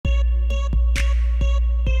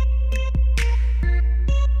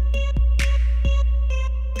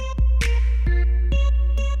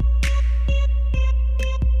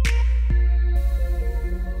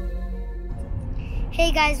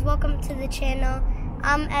guys, welcome to the channel.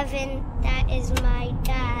 I'm Evan, that is my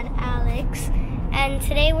dad, Alex, and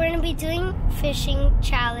today we're going to be doing fishing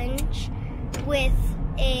challenge with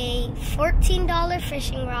a $14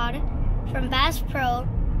 fishing rod from Bass Pro,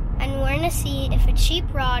 and we're going to see if a cheap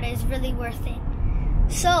rod is really worth it.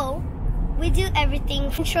 So, we do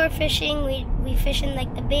everything from shore fishing, we fish in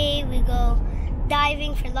like the bay, we go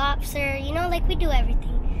diving for lobster, you know, like we do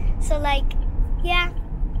everything. So like, yeah,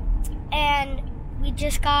 and we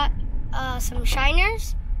just got some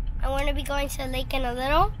shiners, and we're gonna be going to the lake in a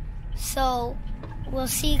little, so we'll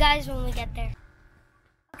see you guys when we get there.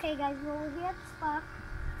 Okay guys, well, we're here at the spot.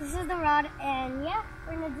 This is the rod, and yeah,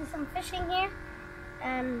 we're gonna do some fishing here,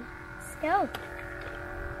 and let's go.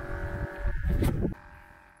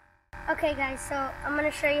 Okay guys, so I'm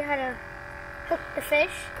gonna show you how to hook the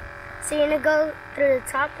fish. So you're gonna go through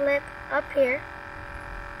the top lip up here.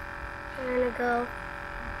 You're gonna go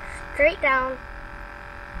straight down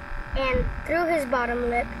and through his bottom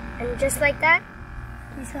lip, and just like that,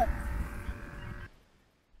 he's hooked.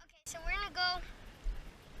 Okay, so we're gonna go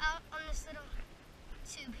out on this little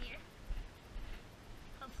tube here.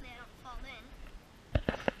 Hopefully I don't fall in.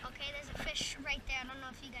 Okay, there's a fish right there. I don't know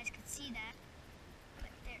if you guys could see that,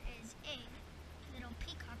 but there is a little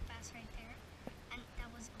peacock bass right there, and that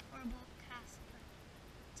was a horrible cast, but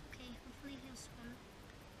it's okay. Hopefully he'll swim.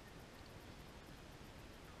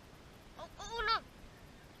 Oh no!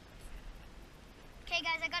 Okay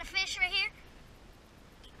guys, I got a fish right here.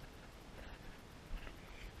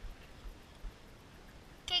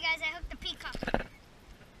 Okay guys, I hooked the peacock.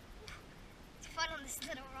 It's fun on this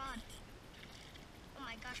little rod. Oh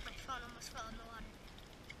my gosh, my phone almost fell in the water.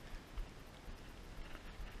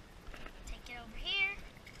 Take it over here.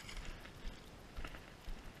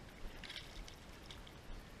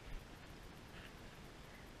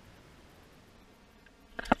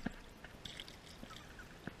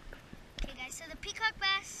 So the peacock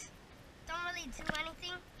bass don't really do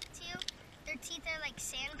anything to you. Their teeth are like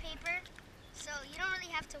sandpaper, so you don't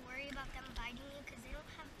really have to worry about them biting you because they don't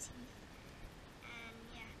have teeth. And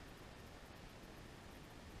yeah.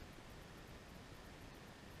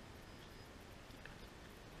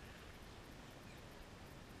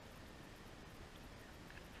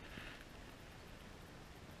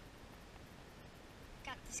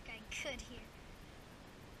 Got this guy good here.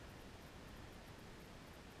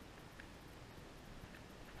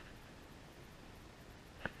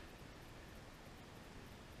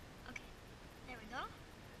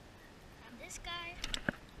 This guy.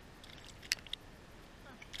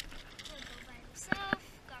 Okay, he'll go by himself.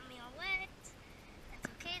 Got me all wet. That's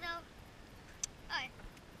okay though. Alright,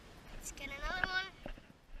 let's get another one.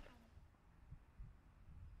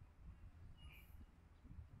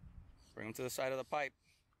 Bring him to the side of the pipe.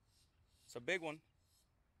 It's a big one.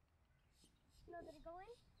 No, did it go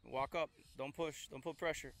in? Walk up. Don't push. Don't put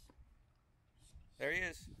pressure. There he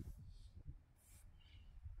is.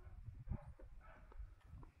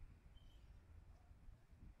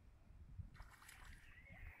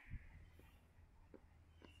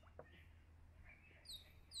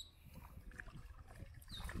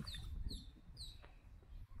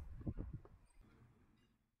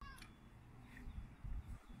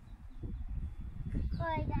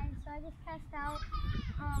 Alright guys, so I just cast out.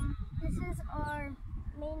 This is our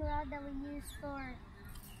main rod that we use for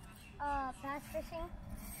bass fishing.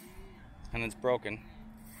 And it's broken.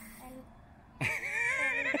 And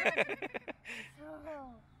so,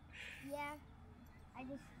 yeah, I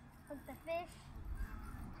just hooked the fish,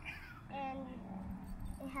 and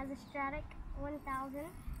it has a Stratic 1000,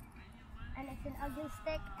 and it's an ugly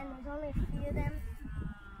stick, and there's only a few of them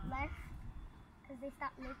left. They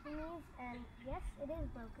stopped making these, and yes, it is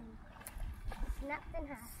broken. Snapped in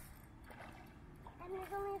half. And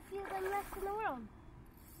there's only a few of them left in the world.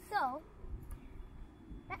 So,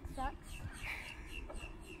 that sucks.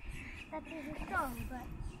 That these are strong, but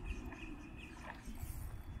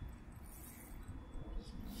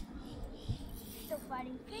still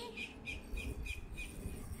fighting fish.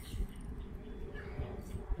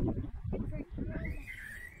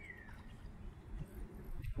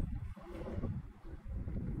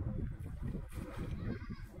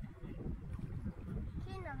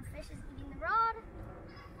 Fish is eating the rod.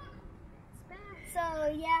 So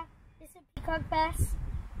yeah, it's a peacock bass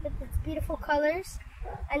with its beautiful colors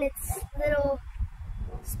and its little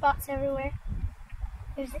spots everywhere.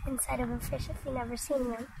 Here's the inside of a fish if you've never seen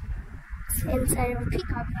one. It's the inside of a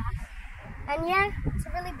peacock bass. And yeah, it's a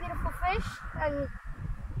really beautiful fish, and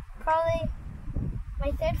probably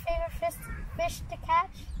my third favorite fish to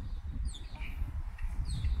catch.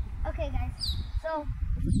 Okay guys, so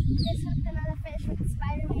just hooked another fish with the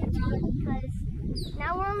Spider-Man rod because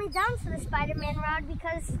now we're only down to the Spider-Man rod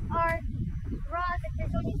because our rod that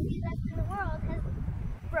there's only 3 left in the world has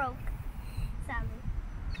broke, sadly.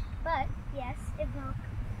 But yes, it broke.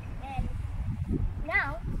 And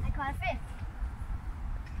now I caught a fish.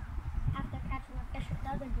 After catching a fish with the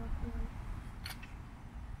other broken one.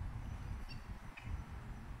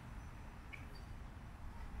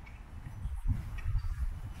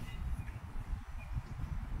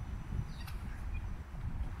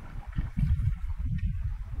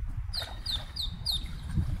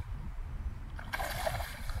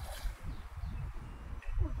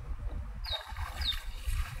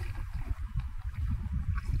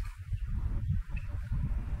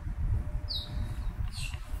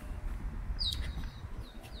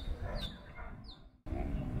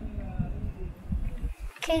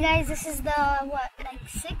 Okay guys, this is the, like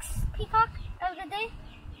 6th peacock of the day?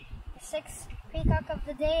 The 6th peacock of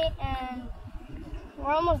the day, and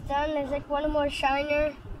we're almost done. There's like one more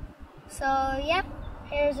shiner. So yep,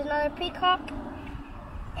 here's another peacock.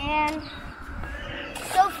 And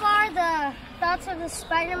so far the thoughts of the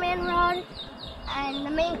Spider-Man rod, and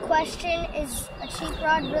the main question, is a cheap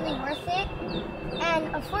rod really worth it?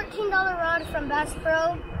 And a $14 rod from Bass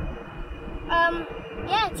Pro,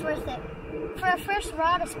 yeah, it's worth it. For a first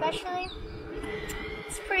rod especially,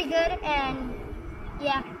 it's pretty good, and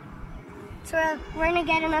yeah. So we're gonna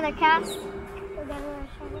get another cast.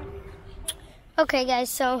 Okay guys,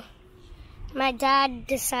 so my dad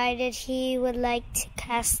decided he would like to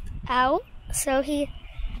cast out. So he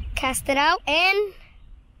casted out and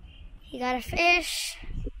he got a fish.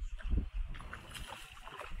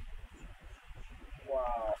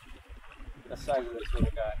 Wow. The size of this little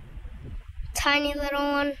guy. Tiny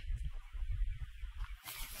little one.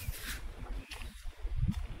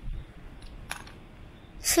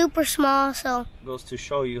 Super small, so. Goes to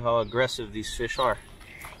show you how aggressive these fish are.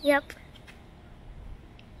 Yep.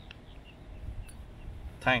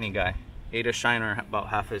 Tiny guy. Ate a shiner about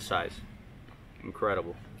half his size.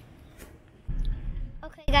 Incredible.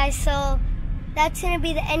 Okay guys, so that's gonna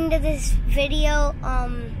be the end of this video.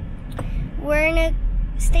 We're gonna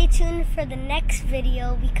stay tuned for the next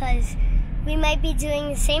video because we might be doing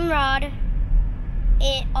the same rod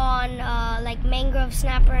on like mangrove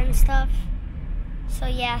snapper and stuff. So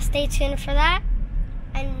yeah, stay tuned for that.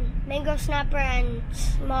 And mangrove snapper and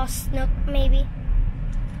small snook maybe.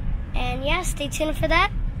 And yeah, stay tuned for that.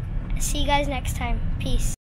 See you guys next time. Peace.